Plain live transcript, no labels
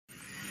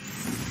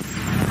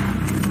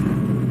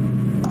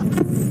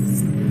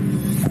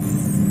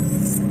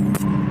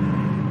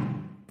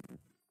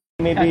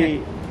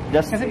Maybe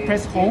just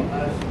press home.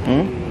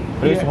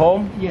 Press Here.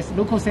 home. Yes,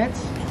 local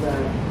sets.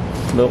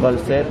 Local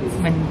set.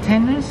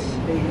 Maintenance.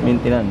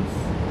 Maintenance.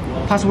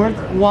 Password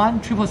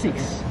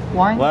 1666.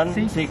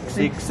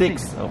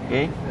 1666.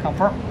 Okay.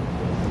 Confirm.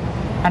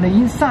 And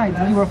inside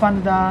you will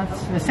find that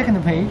the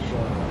second page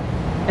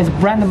is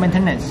brand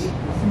maintenance.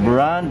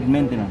 Brand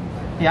maintenance.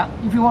 Yeah,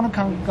 if you want to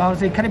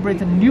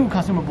calibrate a new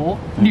consumable,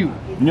 new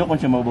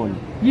consumable.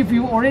 If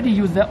you already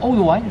use the old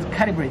one, it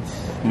calibrates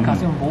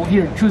consumable.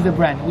 Here, choose the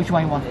brand, which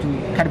one you want to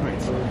calibrate.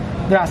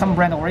 There are some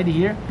brand already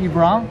here, B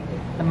Brown,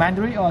 the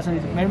Mandarin, or sorry,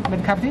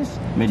 Medcaptain,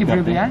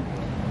 Medcaptain.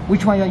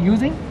 Which one you are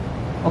using?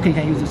 Okay, you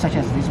can use such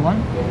as this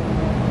one.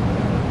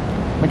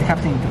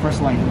 Medcaptain, the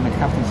first one is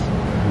Medcaptain.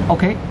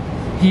 Okay,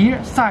 here,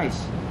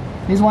 size.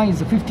 This one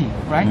is 50,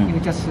 right? You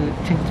can just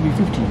change it to be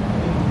 50.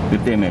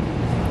 50 ml.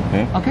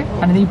 Okay,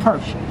 and then you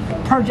purge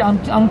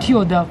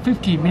until the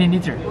 50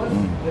 milliliter.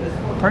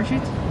 Purge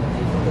it.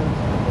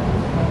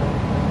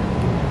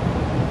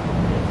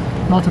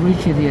 Not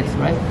reach it yet,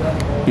 right?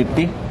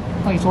 50.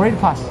 Oh, it's already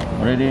passed.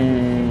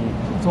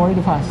 It's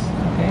already passed.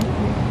 Okay.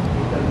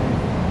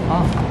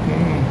 Oh,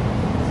 okay.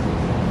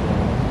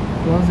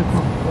 Close the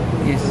clock.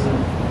 Yes.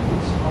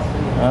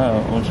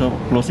 Also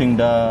closing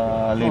the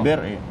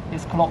lever.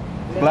 Yes, clock.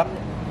 Lock.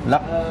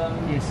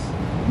 Yes.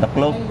 The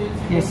clock.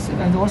 Yes,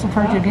 and also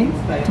purge again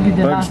to be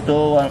the purge last.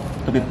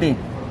 to 50. Yeah,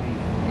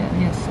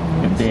 yes.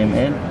 50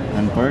 ml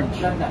and purge.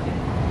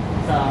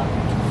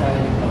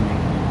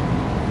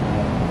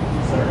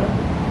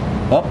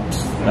 Oops.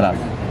 Relax.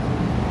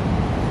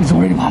 It's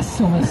already passed.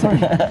 So I'm sorry.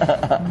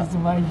 These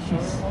are my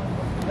issues.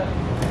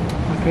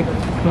 Okay,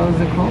 close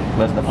the clock.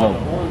 Close the clock.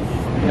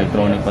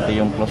 Electronic pati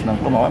yung close ng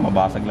clock.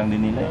 Mabasag lang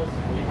din nila.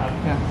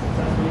 Yeah.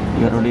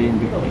 You're already in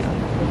 50.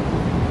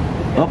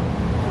 Oh.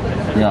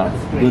 Yeah.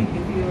 Good.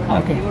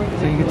 Okay,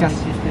 so you can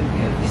just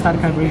start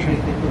calibration.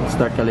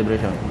 Start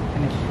calibration.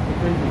 Finish.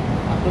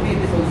 Actually,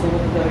 it is also one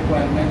of the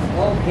requirements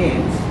of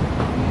games.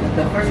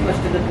 The first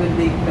question that will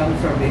become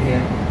survey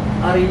here: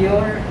 are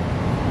your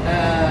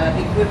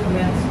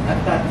equipment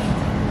attached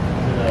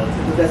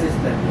to the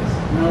system?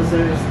 No,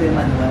 sir, still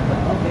manual.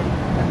 Okay,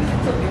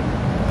 it's okay.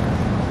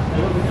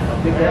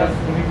 Because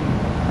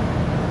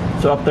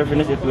So after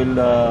finish, it will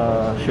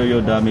show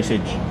you the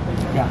message.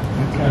 Yeah,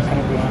 it's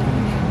calibration.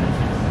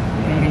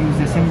 You can use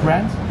the same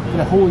brand for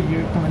the whole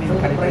year to manage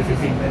the calibration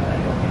thing.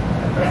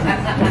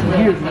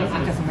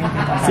 Just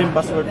maintain that. Same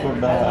password for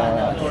the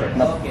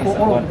For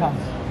all of the pumps.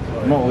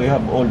 No, we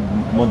have old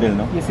model,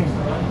 no? Yes, same.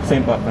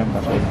 Same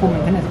password. For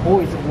maintenance,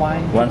 all is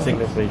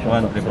 166.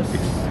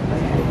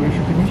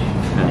 Calibration finish.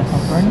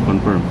 And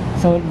Confirm.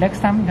 So next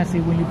time you can see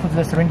when you put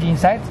the syringe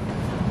inside,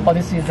 oh,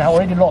 this is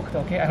already locked.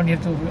 Okay, I don't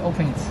need to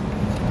open it.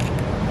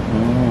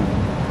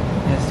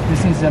 Yes,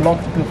 this is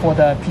locked before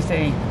the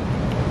PCA.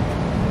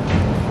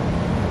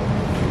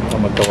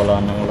 Magkawala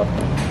ng lock.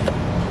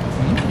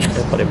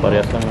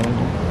 Pare-parehas lang naman.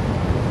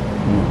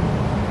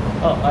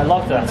 Oh, I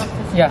locked that.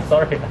 Yeah.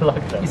 Sorry, I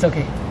locked that. It's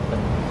okay.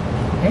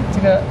 哎，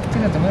这个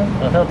怎么？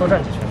它要多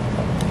转几圈。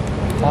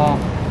哦，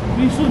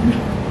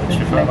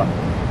取出来吧。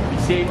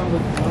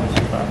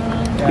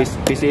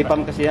PCA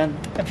pump kasi yan.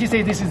 The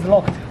PCA this is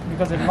locked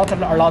because it's not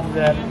allowed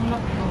the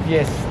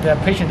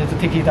patient to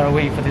take it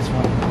away for this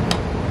one.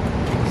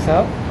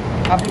 So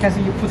after you can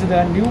see you put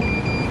the new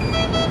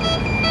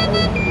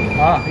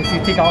you see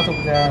take out of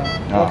the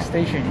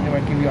workstation, it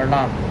will give you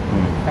alarm.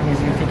 That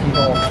means you take it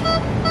off.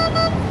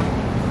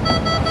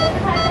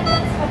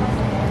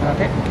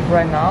 Okay,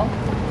 right now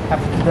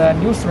after the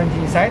new syringe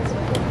inside,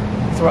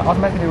 it will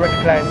automatically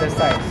recognize the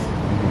size.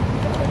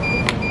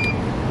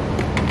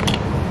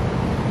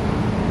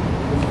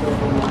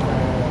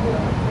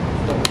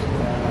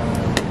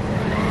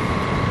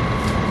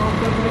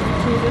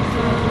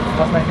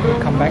 Automatically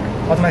come back,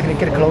 automatically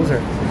get closer.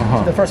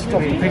 So the first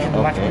stroke of the patient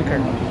is much quicker.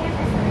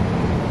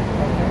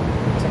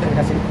 So you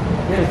can see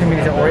 15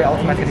 minutes already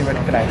automatically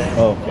recognized.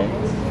 Okay.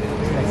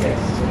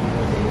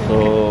 So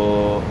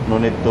no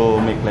need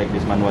to make like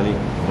this manually.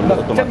 No,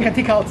 just you can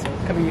take out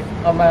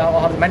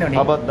manually.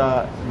 How about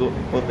the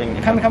putting?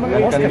 Can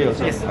also be be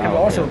also. Yes, can be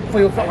also.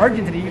 For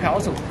urgently, you can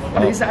also.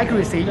 But this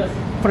accuracy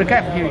for the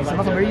gap here is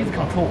not very easy to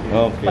control.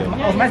 Okay. But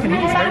automatically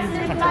it's very easy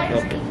to control.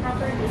 Okay.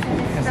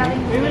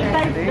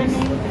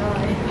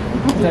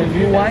 The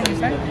new one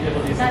inside.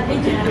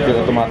 It's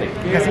automatic.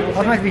 You can see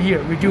automatically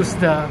here reduce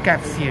the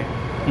gaps here.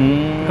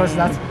 Because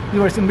that's you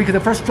will make the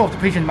first stroke to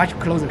the patient much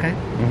closer. Okay.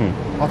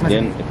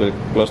 Automatically. Then it will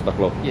close the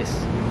clock. Yes.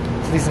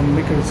 So this will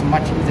make it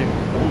much easier.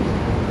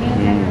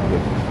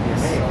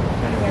 Yes.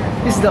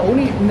 This is the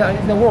only in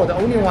the world, the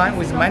only one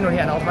with manually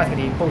and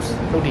automatically both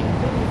loading.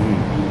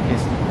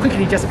 Yes.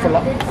 Quickly, just for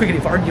quickly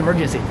for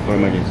emergency. For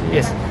emergency.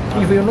 Yes.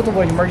 If you're not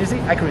for emergency,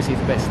 accuracy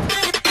is best.